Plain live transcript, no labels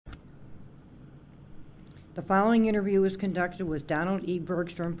The following interview was conducted with Donald E.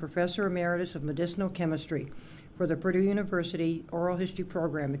 Bergstrom, Professor Emeritus of Medicinal Chemistry for the Purdue University Oral History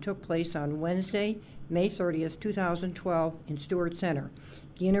Program. It took place on Wednesday, May 30th, 2012 in Stewart Center.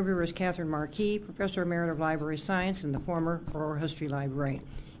 The interviewer is Katherine Markee, Professor Emeritus of Library Science and the former Oral History Librarian.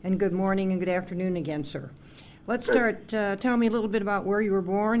 And good morning and good afternoon again, sir. Let's start. Tell me a little bit about where you were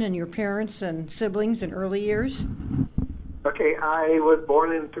born and your parents and siblings in early years. Okay, I was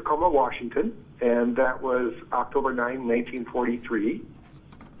born in Tacoma, Washington, and that was October 9, 1943.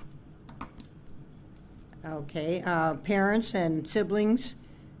 Okay, parents and siblings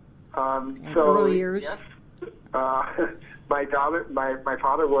So, early years? Yes, my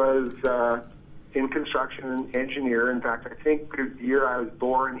father was in construction and engineer. In fact, I think the year I was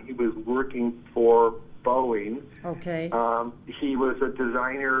born, he was working for Boeing. Okay. He was a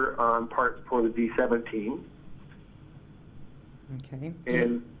designer on parts for the D-17. Okay.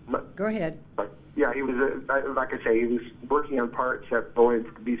 And go ahead. Yeah, he was, like I say, he was working on parts at Boeing's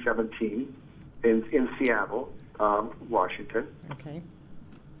B-17 in Seattle, Washington. Okay.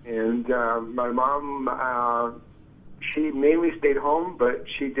 And my mom, she mainly stayed home, but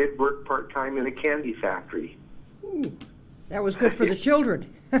she did work part-time in a candy factory. Ooh, that was good for the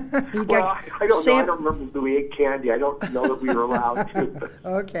children. Well, I don't know. I don't remember if we ate candy. I don't know that we were allowed to.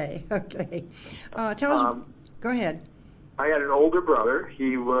 Okay. Tell us. Go ahead. I had an older brother.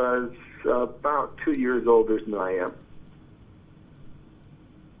 He was about 2 years older than I am.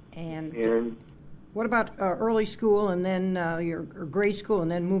 And what about early school and then your grade school, and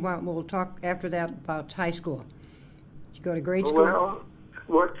then move on? We'll talk after that about high school. Did you go to grade school? Well,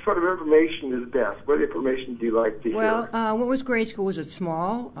 what sort of information is best? What information do you like to hear? Well, what was grade school? Was it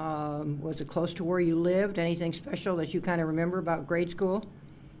small? Was it close to where you lived? Anything special that you kind of remember about grade school?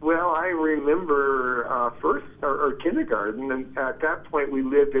 Well, I remember first or kindergarten, and at that point we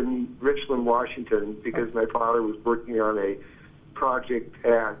lived in Richland, Washington, because my father was working on a project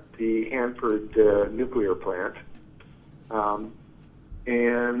at the Hanford nuclear plant.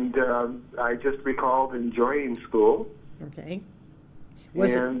 And I just recalled enjoying school. Okay.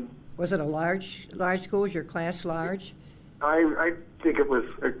 Was it a large school? Was your class large? I think it was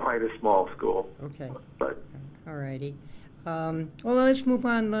quite a small school. Okay. But all righty. Well, let's move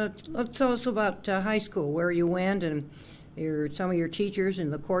on. Let's tell us about high school, where you went, and some of your teachers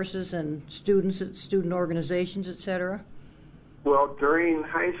and the courses and students at student organizations, etc. Well, during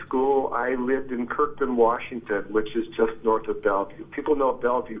high school, I lived in Kirkland, Washington, which is just north of Bellevue. People know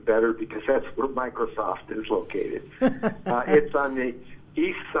Bellevue better because that's where Microsoft is located. It's on the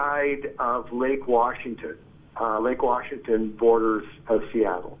east side of Lake Washington. Lake Washington borders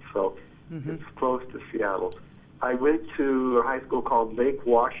Seattle, so it's close to Seattle. I went to a high school called Lake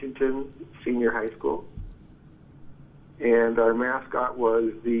Washington Senior High School, and our mascot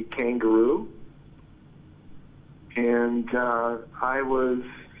was the kangaroo. And I was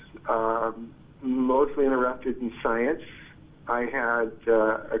mostly interested in science. I had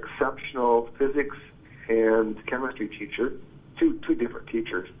exceptional physics and chemistry teachers, two different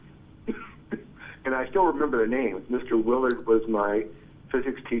teachers. And I still remember their names. Mr. Willard was my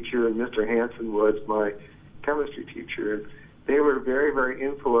physics teacher, and Mr. Hansen was my chemistry teacher. And they were very, very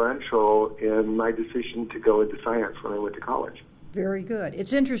influential in my decision to go into science when I went to college. Very good.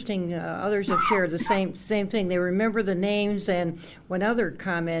 It's interesting. Others have shared the same thing. They remember the names, and one other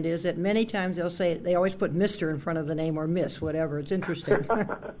comment is that many times they'll say they always put Mr. in front of the name or Miss, whatever. It's interesting.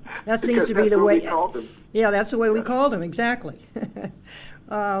 That seems to be the way. We called them. Yeah, that's the way we called them. Exactly.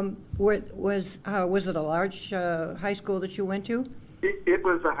 Was it a large high school that you went to? It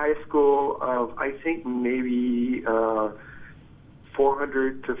was a high school of, I think, maybe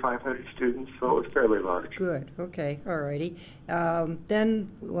 400 to 500 students, so it was fairly large. Good. Okay. All righty. Then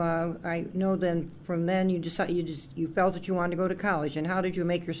I know. Then from then you felt that you wanted to go to college. And how did you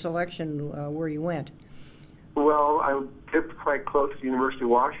make your selection where you went? Well, I lived quite close to the University of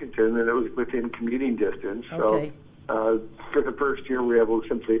Washington, and it was within commuting distance. Okay. So for the first year, we were able to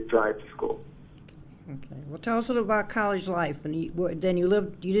simply drive to school. Okay. Well, tell us a little about college life. And then you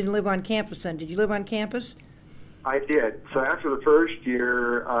didn't live on campus then. Did you live on campus? I did. So after the first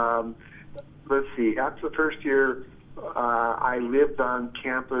year, I lived on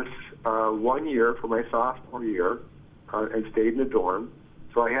campus 1 year for my sophomore year and stayed in the dorm.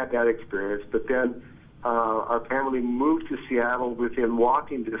 So I had that experience. But then our family moved to Seattle within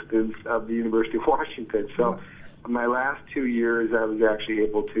walking distance of the University of Washington. So my last 2 years, I was actually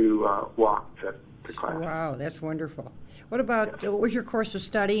able to walk to class. Wow, that's wonderful. What about, what was your course of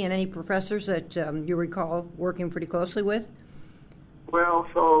study and any professors that you recall working pretty closely with? Well,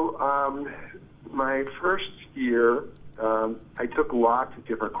 so my first year, I took lots of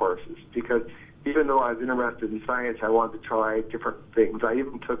different courses because even though I was interested in science, I wanted to try different things. I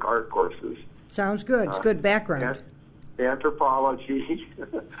even took art courses. Sounds good. It's good background. Anthropology,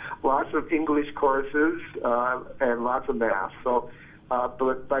 lots of English courses, and lots of math. So,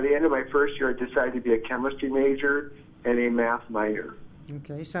 but by the end of my first year, I decided to be a chemistry major and a math minor.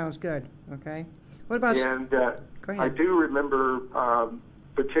 Okay, sounds good. Okay. What about... And go ahead. I do remember,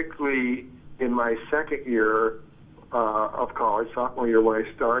 particularly in my second year of college, sophomore year, when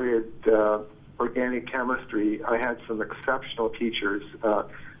I started organic chemistry, I had some exceptional teachers.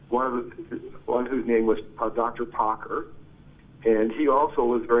 One whose name was Dr. Pocker, and he also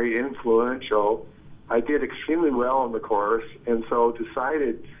was very influential. I did extremely well in the course, and so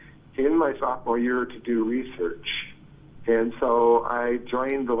decided in my sophomore year to do research. And so I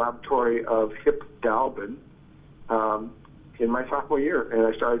joined the laboratory of Hip Dalbin in my sophomore year, and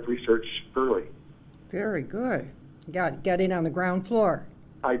I started research early. Very good. Got in on the ground floor.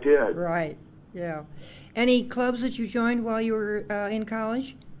 I did. Right, yeah. Any clubs that you joined while you were in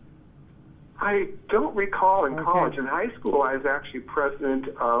college? I don't recall in Okay. college. In high school, I was actually president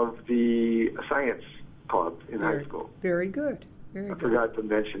of the science club in high school. Very good. Very I good. forgot to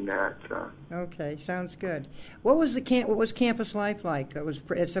mention that. Okay, sounds good. What was what was campus life like?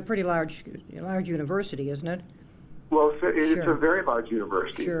 It's a pretty large university, isn't it? Well, it's Sure. a very large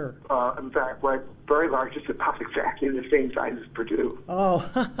university. Sure. In fact, like very large, it's about exactly the same size as Purdue. Oh.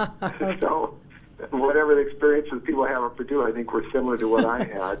 Okay. So, whatever the experiences people have at Purdue, I think were similar to what I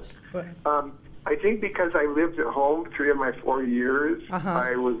had. I think because I lived at home 3 of my 4 years,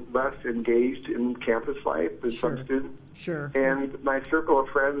 I was less engaged in campus life than some students. Sure. And my circle of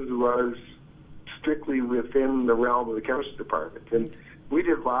friends was strictly within the realm of the chemistry department. And we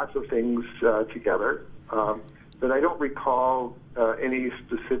did lots of things together, but I don't recall any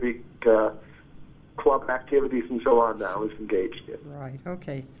specific club activities and so on that I was engaged in. Right,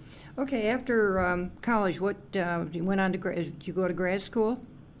 okay. Okay, after college, what you went on to did you go to grad school?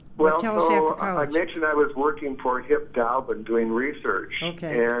 Well, tell us so after college. I mentioned I was working for Hip Dalbin doing research.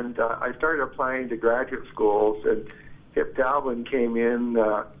 Okay. And I started applying to graduate schools, and Hip Dalbin came in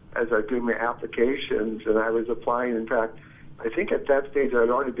as I was doing my applications, and I was applying. In fact, I think at that stage I had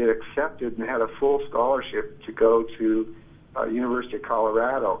already been accepted and had a full scholarship to go to University of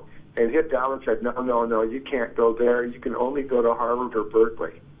Colorado. And Hip Dalbin said, no, you can't go there. You can only go to Harvard or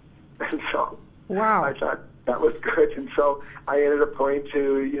Berkeley. And so Wow. I thought that was good. And so I ended up going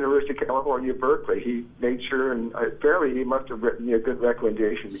to University of California, Berkeley. He made sure, and apparently he must have written me a good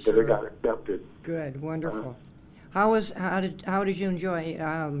recommendation because I got accepted. Good, wonderful. How did you enjoy?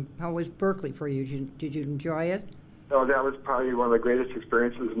 How was Berkeley for you? Did you enjoy it? Oh, that was probably one of the greatest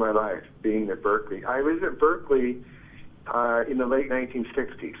experiences of my life, being at Berkeley. I was at Berkeley in the late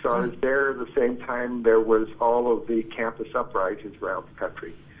 1960s, so I was there at the same time there was all of the campus uprisings around the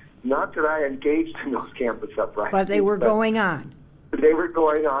country. Not that I engaged in those campus uprisings. But they were going on. They were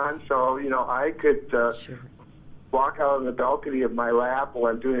going on, so, I could walk out on the balcony of my lab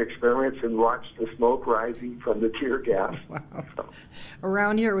while I'm doing experiments and watch the smoke rising from the tear gas. Wow. So,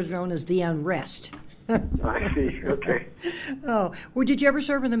 Around here it was known as the unrest. I see, okay. Oh, well, did you ever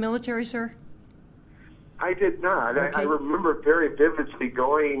serve in the military, sir? I did not. Okay. I remember very vividly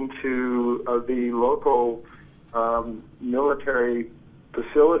going to the local military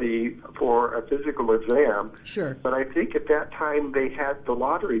facility for a physical exam. Sure. But I think at that time they had the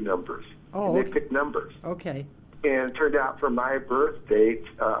lottery numbers. Oh, and they okay. picked numbers. Okay. And it turned out for my birth date,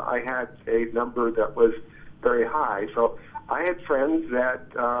 I had a number that was very high. So I had friends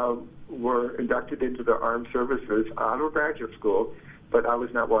that were inducted into the armed services out of graduate school, but I was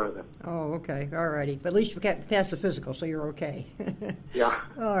not one of them. Oh, okay. All righty. But at least you passed the physical, so you're okay. Yeah.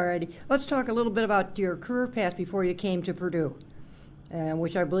 All righty. Let's talk a little bit about your career path before you came to Purdue,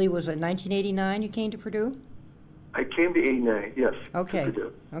 which I believe was in 1989 you came to Purdue? I came to 89, yes. Okay. To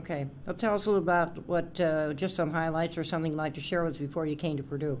Purdue. Okay. Well, tell us a little about what, just some highlights or something you'd like to share with us before you came to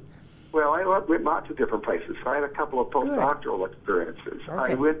Purdue. Well, I went lots of different places. I had a couple of postdoctoral experiences.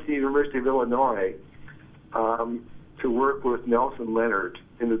 Okay. I went to the University of Illinois to work with Nelson Leonard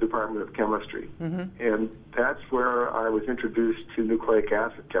in the Department of Chemistry. Mm-hmm. And that's where I was introduced to nucleic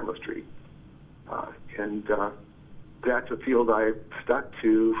acid chemistry. And that's a field I stuck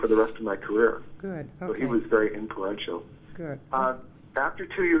to for the rest of my career. Good. Okay. So he was very influential. Good. After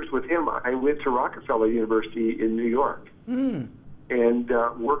 2 years with him, I went to Rockefeller University in New York. Mm. And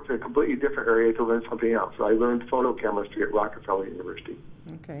worked in a completely different area to learn something else. So I learned photochemistry at Rockefeller University.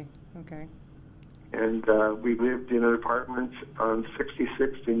 Okay. And we lived in an apartment on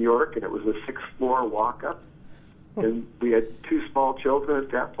 66th in York, and it was a 6th-floor walk-up. And we had 2 small children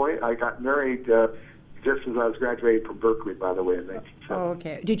at that point. I got married just as I was graduating from Berkeley, by the way, in 1970. Oh,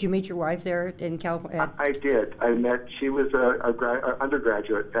 okay. Did you meet your wife there in California? I did. She was an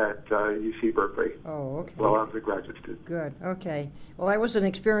undergraduate at UC Berkeley. Oh, okay. Well, I was a graduate student. Good. Okay. Well, that was an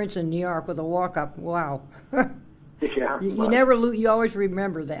experience in New York with a walk-up. Wow. Yeah. You never lose. You always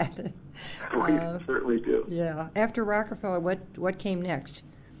remember that. We certainly do. Yeah. After Rockefeller, what came next?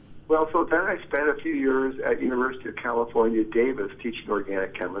 Well, so then I spent a few years at University of California, Davis, teaching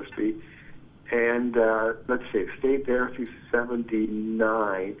organic chemistry. And stayed there through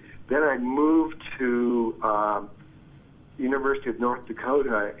 79. Then I moved to University of North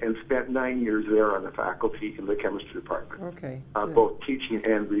Dakota and spent 9 years there on the faculty in the chemistry department. Okay. Both teaching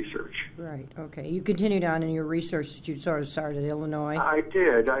and research. Right. Okay. You continued on in your research that you sort of started at Illinois. I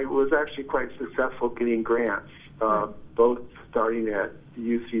did. I was actually quite successful getting grants, both starting at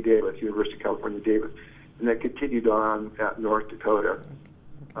UC Davis, University of California, Davis, and then continued on at North Dakota.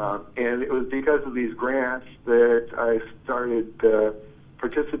 And it was because of these grants that I started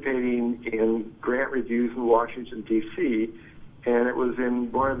participating in grant reviews in Washington, D.C., and it was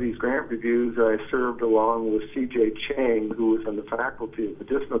in one of these grant reviews that I served along with C.J. Chang, who was on the faculty of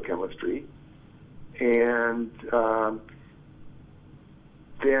medicinal chemistry. And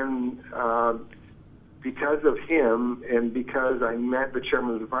then because of him and because I met the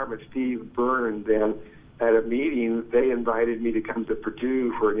chairman of the department, Steve Byrne, then at a meeting, they invited me to come to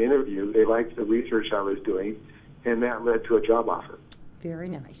Purdue for an interview. They liked the research I was doing, and that led to a job offer. Very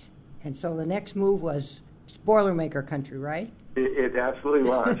nice. And so the next move was Boilermaker country, right? It absolutely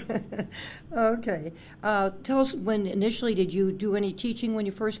was. Okay. Tell us, when initially, did you do any teaching when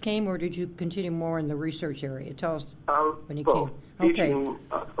you first came, or did you continue more in the research area? Tell us when you both. came. Teaching,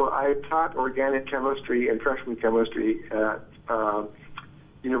 I taught organic chemistry and freshman chemistry at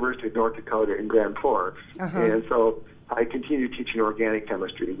University of North Dakota in Grand Forks. And so I continued teaching organic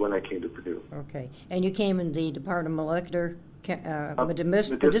chemistry when I came to Purdue. Okay. And you came in the Department of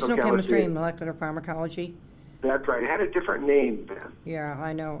Medicinal Chemistry and Molecular Pharmacology? That's right. It had a different name then. Yeah,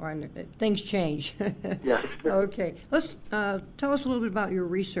 I know. Things change. Yes. Okay. Let's tell us a little bit about your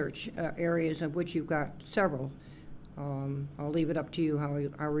research areas, of which you've got several. I'll leave it up to you how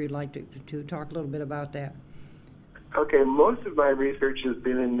you'd like to talk a little bit about that. Okay, most of my research has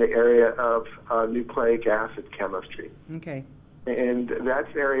been in the area of nucleic acid chemistry. Okay. And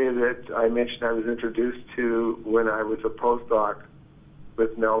that's an area that I mentioned I was introduced to when I was a postdoc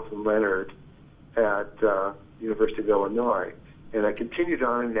with Nelson Leonard at University of Illinois. And I continued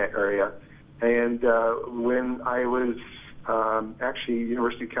on in that area. And when I was actually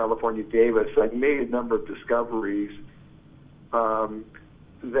University of California, Davis, I made a number of discoveries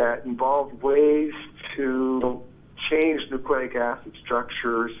that involved ways to change nucleic acid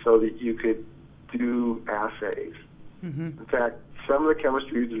structures so that you could do assays. In fact, some of the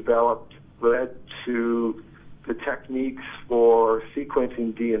chemistry we developed led to the techniques for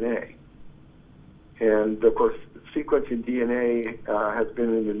sequencing DNA. And, of course, sequencing DNA has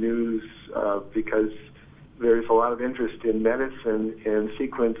been in the news because there's a lot of interest in medicine in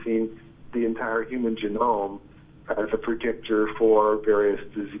sequencing the entire human genome as a predictor for various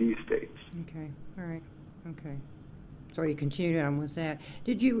disease states. Okay. All right. Okay. So you continued on with that.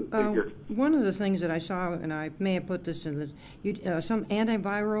 Did you? One of the things that I saw, and I may have put this in some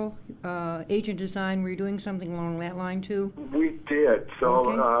antiviral agent design. Were you doing something along that line too? We did.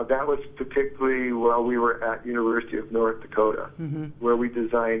 So that was particularly while we were at University of North Dakota, where we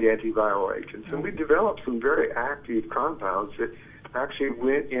designed antiviral agents, and we developed some very active compounds that actually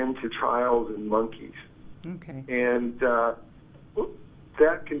went into trials in monkeys. Okay. And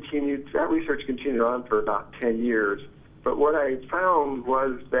that research continued on for about 10 years. But what I found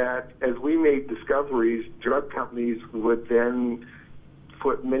was that as we made discoveries, drug companies would then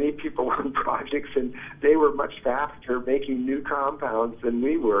put many people on projects, and they were much faster making new compounds than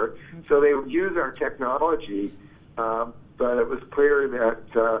we were. So they would use our technology, but it was clear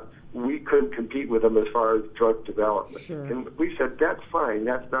that we couldn't compete with them as far as drug development. Sure. And we said, that's fine.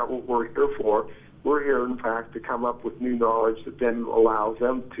 That's not what we're here for. We're here, in fact, to come up with new knowledge that then allows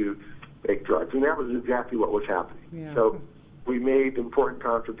them to make drugs. And that was exactly what was happening. Yeah. So we made important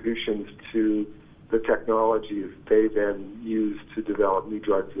contributions to the technology that they then used to develop new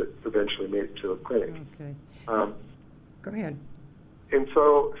drugs that eventually made it to the clinic. Okay. Go ahead. And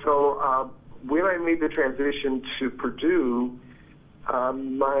so when I made the transition to Purdue,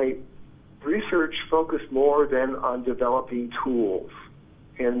 my research focused more then on developing tools.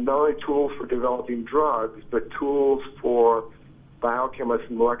 And not only tools for developing drugs, but tools for biochemists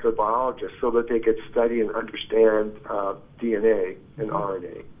and molecular biologists so that they could study and understand DNA and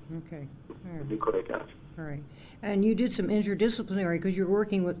RNA. Okay. Nucleic acid. All right. And you did some interdisciplinary, because you're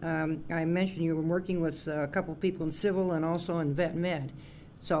working with, I mentioned you were working with a couple of people in civil and also in vet med.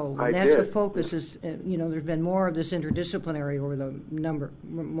 So that's the focus is, there's been more of this interdisciplinary over the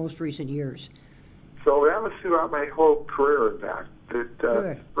most recent years. So that was throughout my whole career, in fact.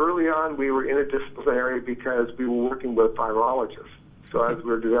 Early on, we were interdisciplinary because we were working with virologists. So as we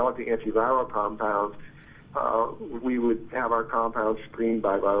were developing antiviral compounds, we would have our compounds screened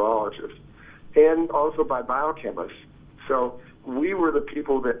by virologists and also by biochemists. So we were the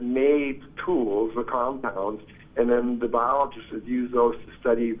people that made tools, the compounds, and then the biologists would use those to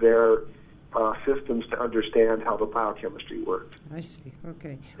study their systems to understand how the biochemistry worked. I see.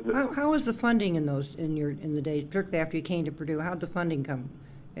 Okay. How was the funding in the days, particularly after you came to Purdue? How'd the funding come?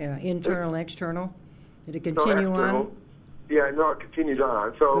 Internal, external? Did it continue on? Yeah, no, it continued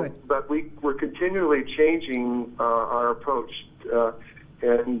on. So, good. But we were continually changing our approach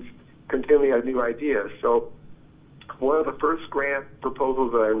and continually had new ideas. So one of the first grant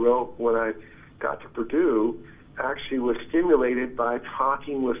proposals that I wrote when I got to Purdue actually was stimulated by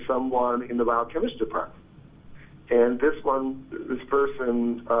talking with someone in the biochemistry department. And this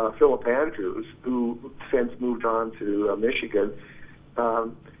person, Philip Andrews, who since moved on to Michigan,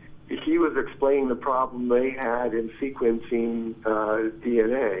 he was explaining the problem they had in sequencing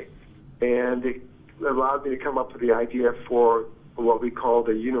DNA. And it allowed me to come up with the idea for what we called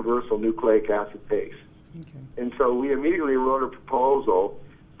a universal nucleic acid base. Okay. And so we immediately wrote a proposal.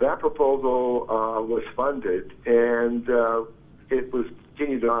 That proposal was funded, and it was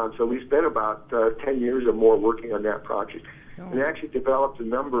continued on. So we spent about 10 years or more working on that project. Oh. And actually developed a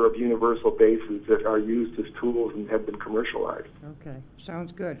number of universal bases that are used as tools and have been commercialized. Okay,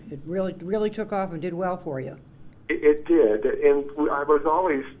 sounds good. It really took off and did well for you. It did, and I was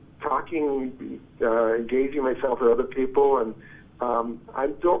always talking, engaging myself with other people, and I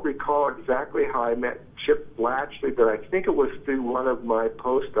don't recall exactly how I met Chip Blatchley, but I think it was through one of my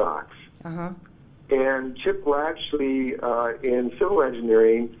postdocs. Uh-huh. And Chip Blatchley in civil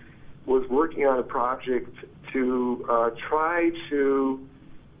engineering was working on a project to try to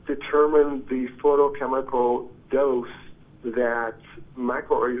determine the photochemical dose that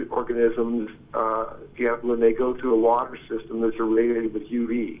microorganisms get when they go through a water system that's irradiated with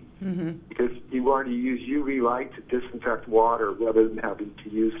UV. Mm-hmm. Because you want to use UV light to disinfect water rather than having to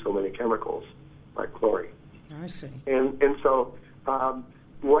use so many chemicals like chlorine. I see. And so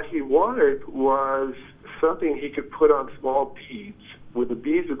what he wanted was something he could put on small beads. Where the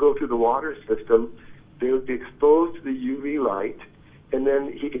beads would go through the water system, they would be exposed to the UV light, and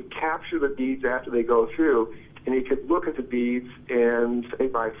then he could capture the beads after they go through, and he could look at the beads and, say,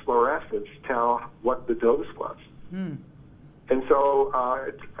 by fluorescence, tell what the dose was. Mm. And so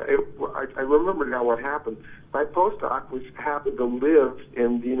I remember now what happened. My postdoc happened to live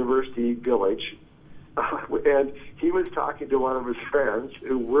in the university village, and he was talking to one of his friends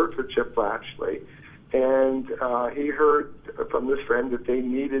who worked for Chip Blatchley, and he heard from this friend that they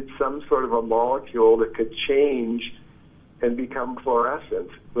needed some sort of a molecule that could change and become fluorescent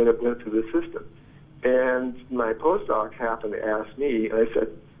when it went through the system. And my postdoc happened to ask me, and I said,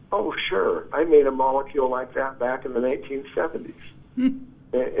 oh, sure, I made a molecule like that back in the 1970s. And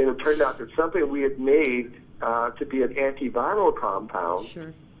it turned out that something we had made to be an antiviral compound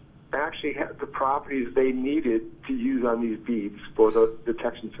actually had the properties they needed to use on these beads for the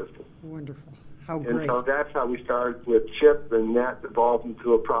detection system. Wonderful. How great. And so that's how we started with Chip, and that evolved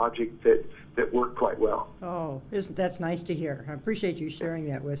into a project that worked quite well. Oh, that's nice to hear. I appreciate you sharing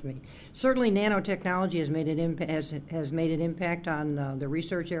that with me. Certainly nanotechnology has made an impact on the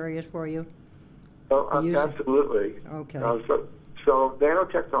research areas for you? Oh, absolutely. Okay. So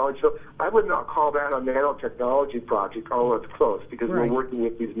nanotechnology, so I would not call that a nanotechnology project, although it's close, because we're working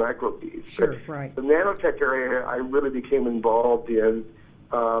with these microbeads. Sure, right. The nanotech area I really became involved in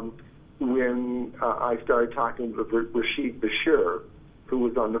when I started talking with Rashid Bashir, who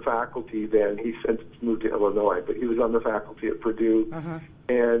was on the faculty then. He's since moved to Illinois, but he was on the faculty at Purdue,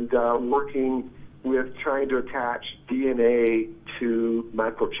 and working with trying to attach DNA to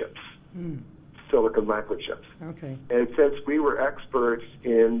microchips. Silicon microchips. Okay. And since we were experts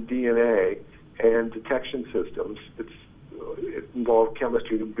in DNA and detection systems, it involved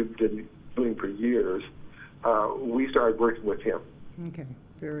chemistry that we've been doing for years, we started working with him. Okay,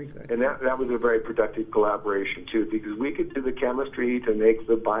 very good. And that was a very productive collaboration, too, because we could do the chemistry to make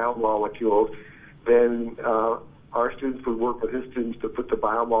the biomolecules, then our students would work with his students to put the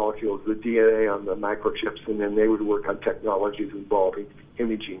biomolecules, the DNA on the microchips, and then they would work on technologies involving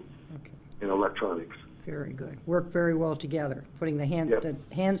imaging. In electronics. Very good. Work very well together, putting the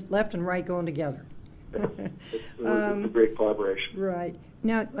hands left and right going together. It was a great collaboration. Right.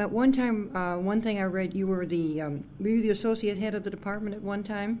 Now, at one time, one thing I read, you were were you the associate head of the department at one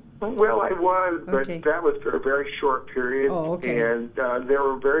time? Well, I was, but that was for a very short period. Oh, okay. And there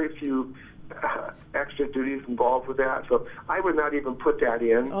were very few extra duties involved with that, so I would not even put that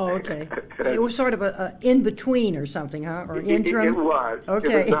in. Oh, okay. It was sort of a in-between or something, huh? Or interim? It was.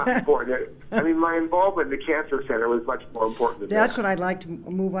 Okay. It was not important. I mean, my involvement in the Cancer Center was much more important than That's that. what I'd like to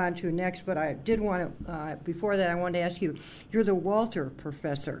move on to next, but I did want to, before that, I wanted to ask you, you're the Walther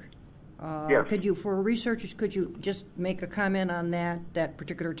Professor. Yes. For researchers, could you just make a comment on that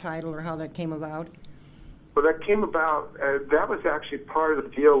particular title or how that came about? Well, that came about, that was actually part of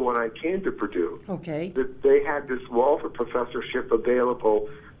the deal when I came to Purdue. Okay. That they had this Walther Professorship available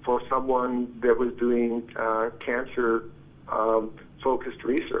for someone that was doing cancer-focused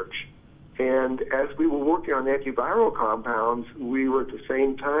research. And as we were working on antiviral compounds, we were at the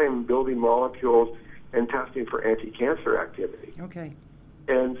same time building molecules and testing for anti-cancer activity. Okay.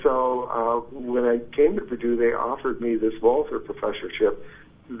 And so when I came to Purdue, they offered me this Walther Professorship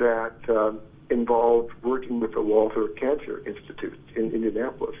that involved working with the Walther Cancer Institute in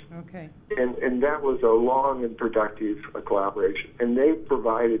Indianapolis. Okay. And that was a long and productive collaboration. And they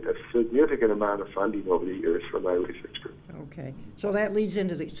provided a significant amount of funding over the years for my research group. Okay. So that leads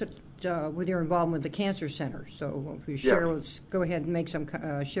into with your involvement with the Cancer Center. So if you share with us, go ahead and make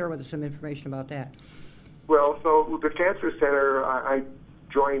share with us some information about that. Well, so the Cancer Center, I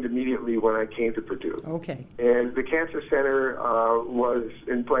joined immediately when I came to Purdue. Okay. And the Cancer Center was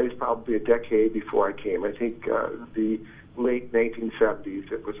in place probably a decade before I came. I think the late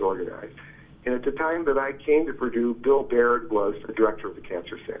 1970s it was organized. And at the time that I came to Purdue, Bill Baird was the director of the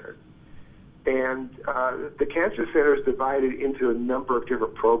Cancer Center. And the Cancer Center is divided into a number of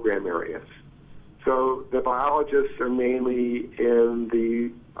different program areas. So the biologists are mainly in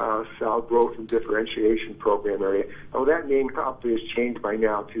the cell growth and differentiation program area. Oh, that name probably has changed by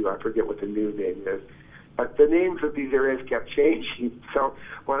now, too. I forget what the new name is. But the names of these areas kept changing. So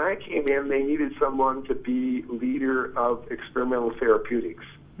when I came in, they needed someone to be leader of experimental therapeutics.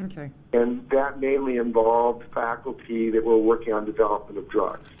 Okay. And that mainly involved faculty that were working on development of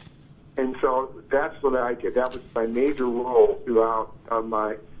drugs. And so that's what I did. That was my major role throughout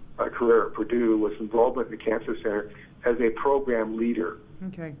my career at Purdue, was involvement in the Cancer Center as a program leader.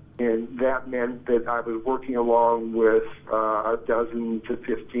 Okay. And that meant that I was working along with a dozen to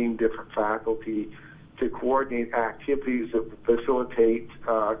 15 different faculty to coordinate activities that facilitate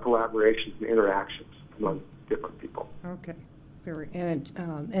collaborations and interactions among different people. Okay.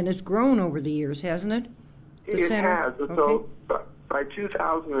 And it's grown over the years, hasn't it? It has. And so by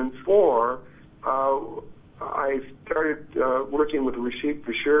 2004, I started working with Rashid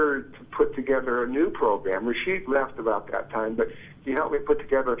Bashir to put together a new program. Rashid left about that time, but he helped me put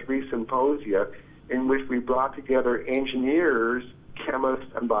together 3 symposia in which we brought together engineers,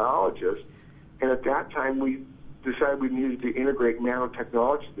 chemists, and biologists. And at that time, we decided we needed to integrate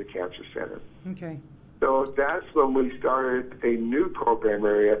nanotechnology to the Cancer Center. Okay. So that's when we started a new program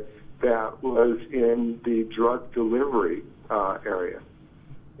area that was in the drug delivery area.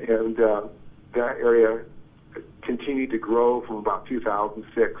 And that area continued to grow from about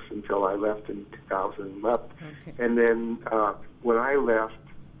 2006 until I left in 2011. Okay. And then when I left,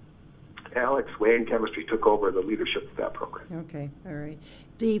 Alex Way in chemistry took over the leadership of that program. Okay, all right.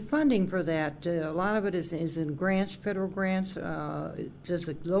 The funding for that, a lot of it is in grants, federal grants. Does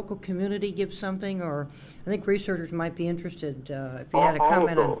the local community give something, or I think researchers might be interested if you had a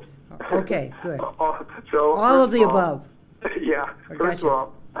comment on. Okay, good. So all of the above. Yeah. First of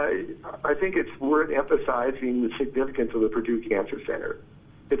all, I think it's worth emphasizing the significance of the Purdue Cancer Center.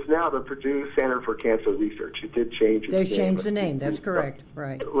 It's now the Purdue Center for Cancer Research. It did change its name. They changed the name. That's correct.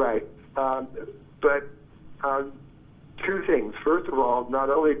 Right. Right. But 2 things. First of all, not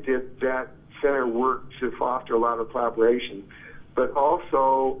only did that center work to foster a lot of collaboration, but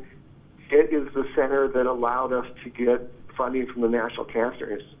also it is the center that allowed us to get funding from the National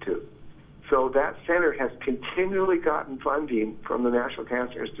Cancer Institute. So that center has continually gotten funding from the National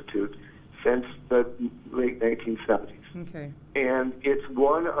Cancer Institute since the late 1970s. Okay. And it's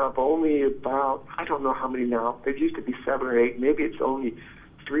one of only about, I don't know how many now, it used to be 7 or 8, maybe it's only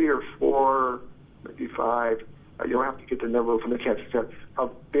 3 or 4, maybe 5, you'll have to get the number from the Cancer Center,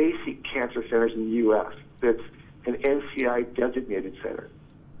 of basic cancer centers in the U.S. that's an NCI designated center.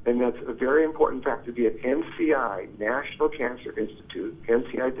 And that's a very important fact. To be an NCI, National Cancer Institute,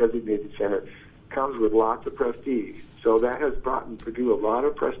 NCI designated center, comes with lots of prestige. So that has brought Purdue a lot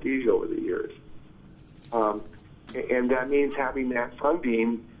of prestige over the years. And that means having that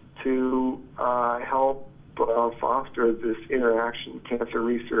funding to help foster this interaction, cancer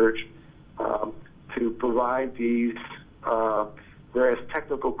research, to provide these various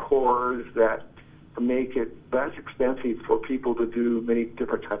technical cores that make it less expensive for people to do many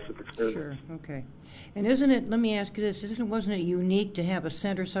different types of experiments. Sure, okay. And isn't it, let me ask you this, wasn't it unique to have a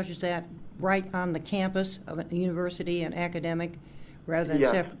center such as that right on the campus of a university and academic, rather than,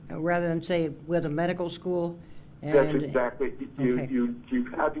 yes. Rather than say, with a medical school? And, that's exactly,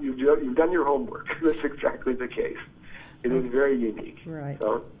 you've done your homework. That's exactly the case. It is very unique. Right.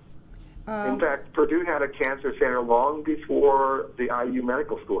 So, in fact, Purdue had a cancer center long before the IU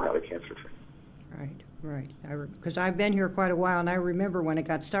Medical School had a cancer center. Right. Because I've been here quite a while, and I remember when it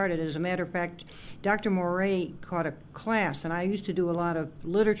got started. As a matter of fact, Dr. Moray taught a class, and I used to do a lot of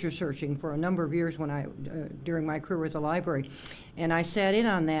literature searching for a number of years during my career with the library. And I sat in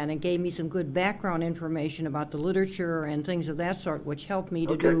on that and gave me some good background information about the literature and things of that sort, which helped me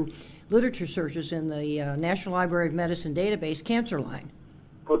to do literature searches in the National Library of Medicine database cancer line.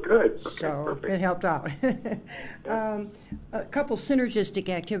 Well, good. Okay, so perfect. It helped out. A couple synergistic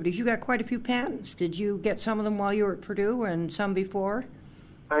activities. You got quite a few patents. Did you get some of them while you were at Purdue and some before?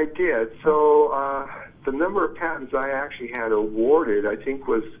 I did. So the number of patents I actually had awarded, I think,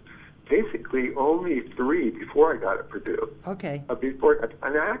 was basically only 3 before I got at Purdue. Okay.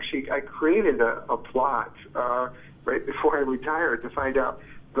 And I created a plot right before I retired to find out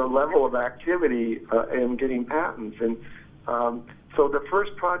the level of activity in getting patents. And so the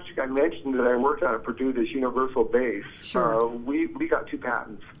first project I mentioned that I worked on at Purdue, this universal base, sure. We got 2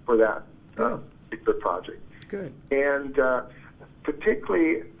 patents for that particular project. Good. And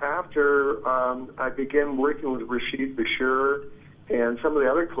particularly after I began working with Rashid Bashir and some of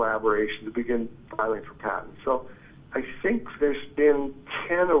the other collaborations to begin filing for patents. So I think there's been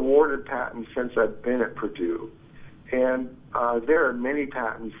 10 awarded patents since I've been at Purdue. And there are many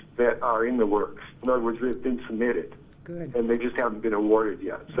patents that are in the works. In other words, they've been submitted. Good. And they just haven't been awarded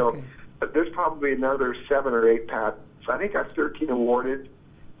yet. So there's probably another 7 or 8 patents. I think I have 13 awarded,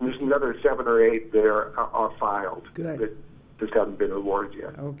 and there's another 7 or 8 that are filed. Good. That just haven't been awarded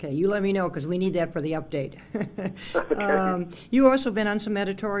yet. Okay, you let me know because we need that for the update. Okay. You also been on some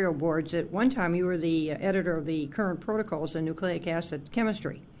editorial boards. At one time, you were the editor of the current protocols in nucleic acid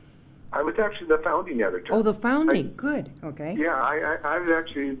chemistry. I was actually the founding editor. Oh, the founding. Good. Okay. Yeah, I was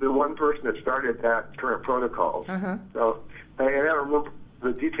actually the one person that started that current protocols. Uh-huh. So I don't remember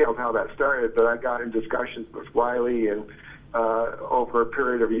the details how that started, but I got in discussions with Wiley, and over a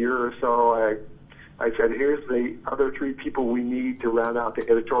period of a year or so, I said, here's the other 3 people we need to round out the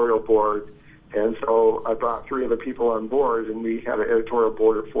editorial board. And so I brought 3 other people on board, and we had an editorial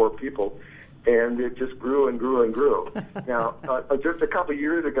board of 4 people. And it just grew and grew and grew. Now, just a couple of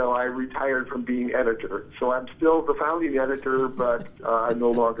years ago, I retired from being editor. So I'm still the founding editor, but I'm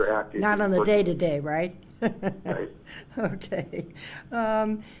no longer active. Not on the day-to-day, right? Right. Okay.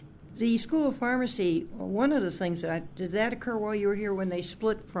 The School of Pharmacy, one of the things, did that occur while you were here when they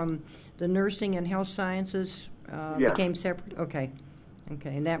split from the nursing and health sciences, became separate? Okay.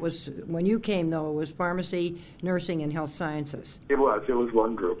 Okay, and that was, when you came, though, it was pharmacy, nursing, and health sciences. It was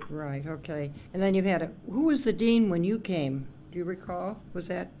one group. Right, okay. And then you've had who was the dean when you came? Do you recall? Was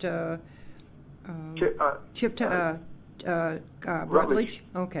that Rutledge?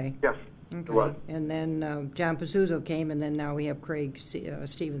 Okay. Yes, okay. It was. And then John Pizzuto came, and then now we have Craig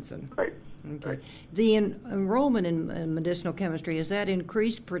Stevenson. Right. Okay. Right. The enrollment in medicinal chemistry, has that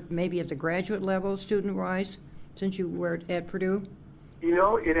increased maybe at the graduate level, student-wise, since you were at Purdue? You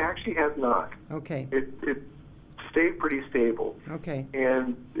know, it actually has not. Okay. It stayed pretty stable. Okay.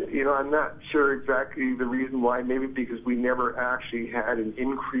 And, you know, I'm not sure exactly the reason why. Maybe because we never actually had an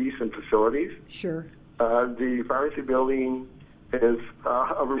increase in facilities. Sure. The pharmacy building is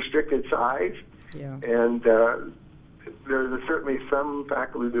a restricted size. Yeah. And there's certainly some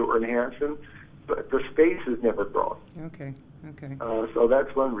faculty that were enhancing, but the space has never grown. Okay. Okay. So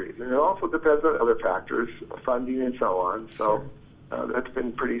that's one reason. It also depends on other factors, funding and so on. So. Sure. That's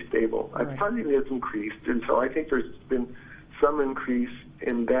been pretty stable. Right. Funding has increased, and so I think there's been some increase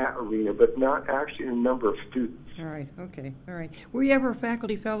in that arena, but not actually in the number of students. All right, okay, all right. Were you ever a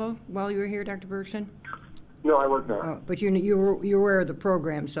faculty fellow while you were here, Dr. Bergstrom? No, I was not. Oh, but you're aware of the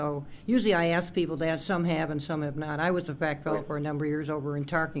program, so usually I ask people that. Some have and some have not. I was a fac fellow for a number of years over in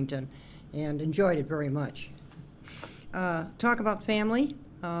Tarkington and enjoyed it very much. Talk about family,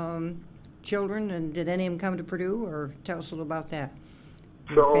 children, and did any of them come to Purdue, or tell us a little about that?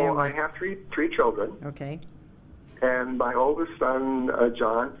 So I have three children. Okay. And my oldest son,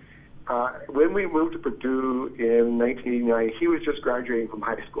 John, when we moved to Purdue in 1989, he was just graduating from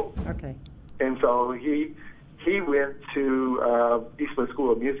high school. Okay. And so he went to Eastman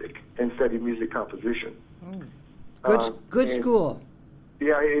School of Music and studied music composition. Oh. Good school.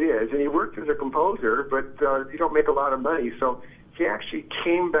 Yeah, it is. And he worked as a composer, but you don't make a lot of money. So he actually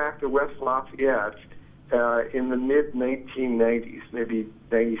came back to West Lafayette in the mid-1990s, maybe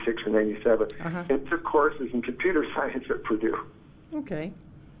 96 or 97, and took courses in computer science at Purdue. Okay.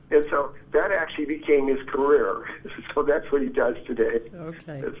 And so that actually became his career. So that's what he does today.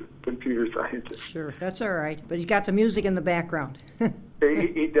 Okay. As a computer scientist. Sure, that's all right. But he's got the music in the background.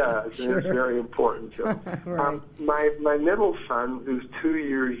 He does, Sure. and it's very important. So, Right. my middle son, who's 2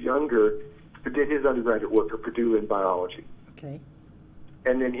 years younger, did his undergraduate work at Purdue in biology. Okay.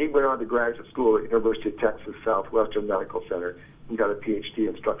 And then he went on to graduate school at University of Texas Southwestern Medical Center and got a PhD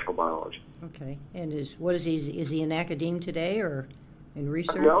in structural biology. Okay. And what is he? Is he in academe today or in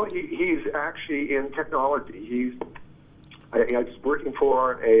research? No, he's actually in technology. He's working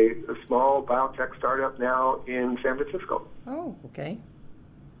for a small biotech startup now in San Francisco. Oh, okay.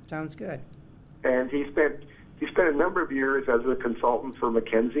 Sounds good. And he spent a number of years as a consultant for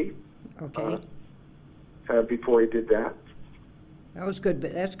McKinsey. Okay. Before he did that. That was good.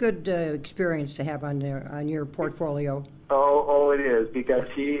 But that's good experience to have on your portfolio. Oh, it is, because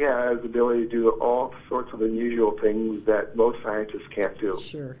he has the ability to do all sorts of unusual things that most scientists can't do.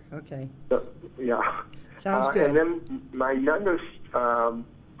 Sure. Okay. So, yeah. Sounds good. And then my youngest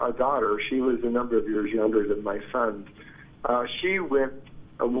daughter, she was a number of years younger than my son. She went,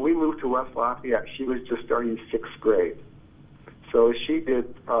 when we moved to West Lafayette, she was just starting 6th grade. So she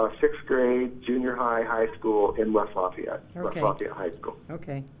did 6th grade, junior high, high school in West Lafayette, West Lafayette High School.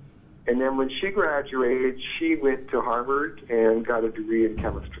 Okay. And then when she graduated, she went to Harvard and got a degree in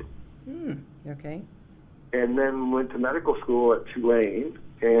chemistry. Okay. And then went to medical school at Tulane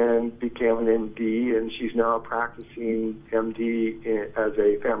and became an MD, and she's now practicing MD as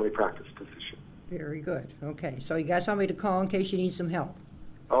a family practice physician. Very good. Okay. So you got somebody to call in case you need some help.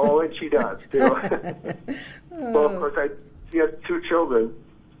 Oh, and she does, too. Well, of course, she has 2 children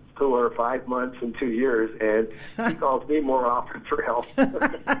who are 5 months and 2 years, and she calls me more often for help.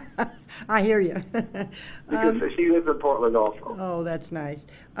 I hear you. Because she lives in Portland also. Oh, that's nice.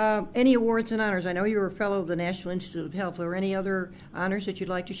 Any awards and honors? I know you were a fellow of the National Institute of Health. Are there any other honors that you'd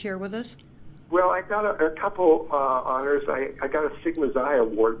like to share with us? Well, I got a couple honors. I got a Sigma Xi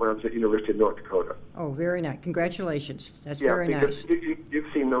award when I was at University of North Dakota. Oh, very nice. Congratulations. That's very nice. You've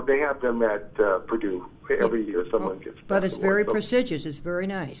seen them. They have them at Purdue every year. Someone gets that. But it's very prestigious. It's very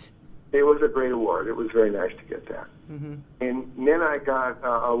nice. It was a great award. It was very nice to get that. Mm-hmm. And then I got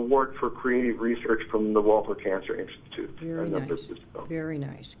an award for creative research from the Walter Cancer Institute. Very nice. Very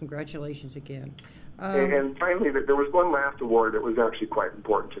nice. Congratulations again. And finally, there was one last award that was actually quite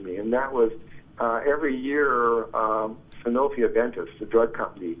important to me, and that was every year Sanofi Aventis, the drug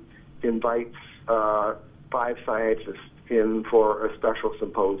company, invites 5 scientists in for a special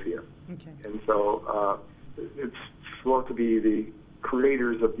symposium. Okay. And so it's supposed to be the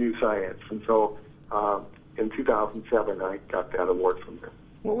creators of new science. And so in 2007, I got that award from them.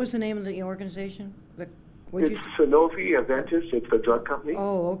 What was the name of the organization? It's Sanofi Aventis. It's a drug company.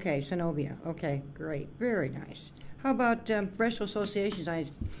 Oh, okay. Sanofi. Okay, great. Very nice. How about professional associations? I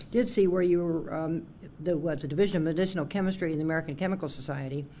did see where you were the Division of Medicinal Chemistry in the American Chemical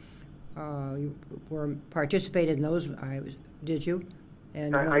Society. You participated in those. Did you?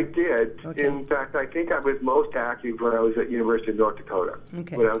 And I did. Okay. In fact, I think I was most active when I was at University of North Dakota.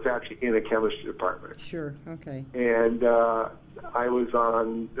 Okay. When I was actually in a chemistry department. Sure. Okay. And I was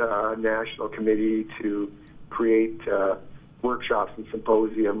on the national committee to create workshops and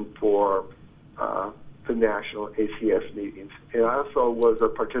symposium for the national ACS meetings. And I also was a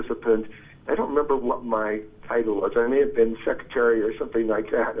participant. I don't remember what my title was. I may have been secretary or something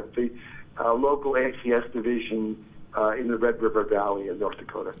like that of the local ACS division in the Red River Valley in North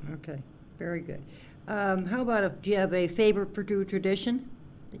Dakota. Okay, very good. How about, do you have a favorite Purdue tradition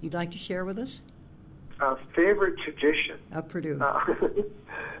that you'd like to share with us? Favorite tradition? Of Purdue.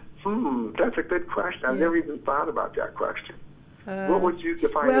 That's a good question. I've never even thought about that question. What would you define as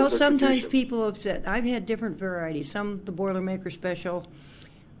a tradition? Well, sometimes people have said, I've had different varieties. Some, the Boilermaker Special.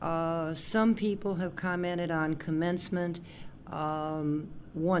 Some people have commented on commencement.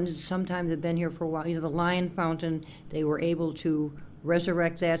 Ones sometimes have been here for a while. The Lion Fountain, they were able to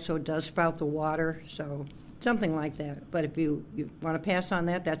resurrect that so it does spout the water. So something like that. But if you want to pass on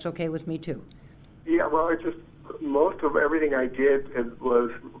that, that's okay with me too. Yeah, well, it's just most of everything I did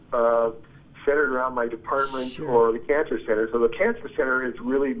was centered around my department or the Cancer Center. So the Cancer Center is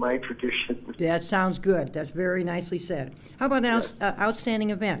really my tradition. That sounds good. That's very nicely said. How about an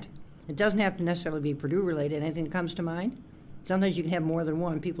outstanding event? It doesn't have to necessarily be Purdue-related. Anything that comes to mind? Sometimes you can have more than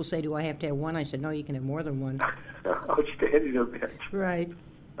one. People say, do I have to have one? I said, no, you can have more than one. Outstanding event. Right.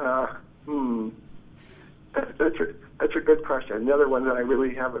 That's a good question. Another one that I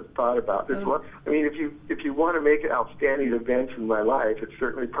really haven't thought about. I mean, if you want to make outstanding events in my life, it's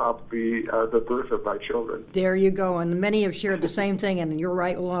certainly probably the birth of my children. There you go, and many have shared the same thing, and you're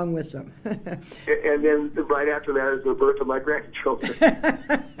right along with them. And then right after that is the birth of my grandchildren.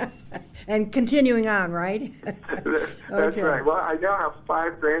 And continuing on, right? That's Okay. right. Well, I now have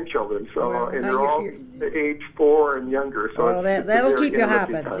 5 grandchildren, and they're all age 4 and younger. So well, that'll keep you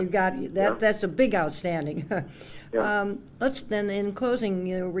hopping. Time. You've got that. Yeah. That's a big outstanding. Yeah. Let's then, in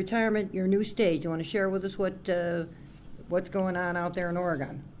closing, retirement, your new stage. You want to share with us what's going on out there in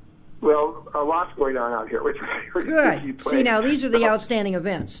Oregon? Well, a lot's going on out here. Which Good. See, now these are the outstanding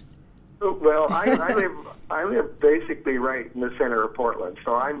events. Well, I live basically right in the center of Portland,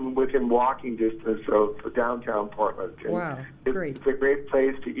 so I'm within walking distance of downtown Portland. And wow, great! It's a great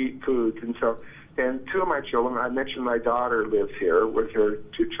place to eat food, and 2 of my children. I mentioned my daughter lives here with her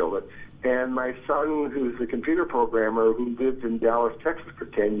 2 children, and my son, who's a computer programmer who lived in Dallas, Texas for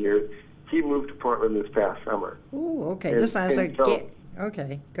 10 years, he moved to Portland this past summer. Oh, okay. This sounds like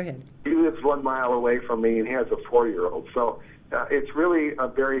okay. Go ahead. He lives 1 mile away from me, and he has a 4-year-old. So. It's really a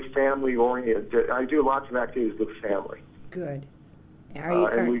very family-oriented. I do lots of activities with family. Good.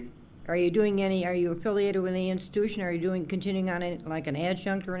 Are you doing any? Are you affiliated with any institution? Are you continuing on like an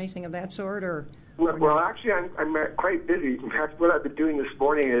adjunct or anything of that sort? Well, actually, I'm quite busy. In fact, what I've been doing this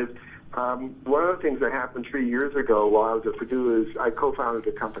morning is one of the things that happened 3 years ago while I was at Purdue is I co-founded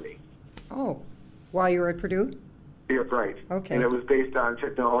a company. Oh, while you were at Purdue? Yeah, right. Okay. And it was based on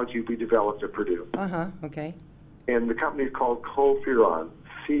technology we developed at Purdue. Okay. And the company is called Coferon,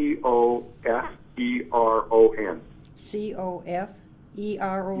 C-O-F-E-R-O-N. C-O-F-E-R-O-N?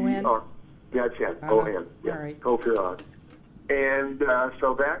 That's it, O-N. Yeah, all right. Coferon. And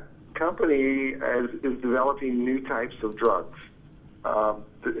so that company is developing new types of drugs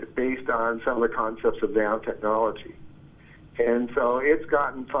based on some of the concepts of nanotechnology. And so it's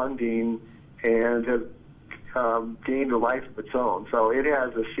gotten funding and has gained a life of its own. So it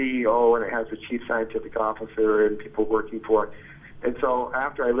has a CEO and it has a chief scientific officer and people working for it. And so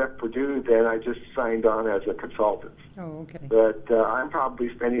after I left Purdue, then I just signed on as a consultant. Oh, okay. But I'm probably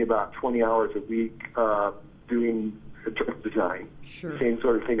spending about 20 hours a week doing drug design. Sure. Same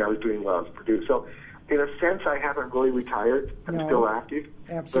sort of thing I was doing while I was at Purdue. So in a sense, I haven't really retired. I'm still active.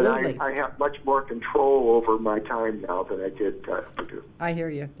 Absolutely. But I have much more control over my time now than I did at Purdue. I hear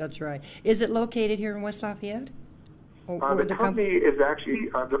you. That's right. Is it located here in West Lafayette? The company is actually,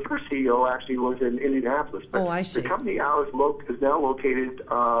 the first CEO actually was in Indianapolis. But I see. The company now is now located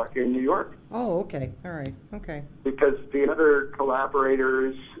in New York. Oh, okay. All right. Okay. Because the other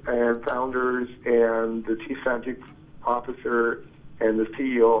collaborators and founders and the chief scientific officer and the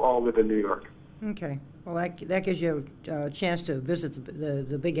CEO all live in New York. Okay. Well, that gives you a chance to visit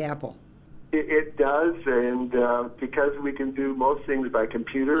the Big Apple. It does, and because we can do most things by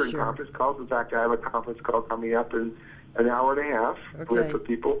computer and conference calls. In fact, I have a conference call coming up in an hour and a half with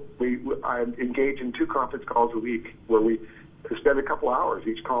people. I engage in 2 conference calls a week where we spend a couple hours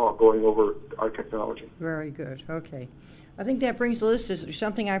each call going over our technology. Very good. Okay. I think that brings the list. Is there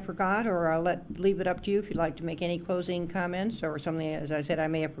something I forgot, or I'll leave it up to you if you'd like to make any closing comments or something, as I said, I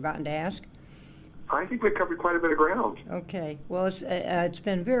may have forgotten to ask? I think we covered quite a bit of ground. Okay. Well, it's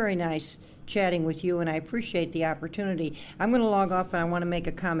been very nice chatting with you, and I appreciate the opportunity. I'm going to log off, and I want to make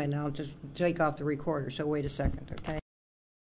a comment. I'll just take off the recorder, so wait a second, okay?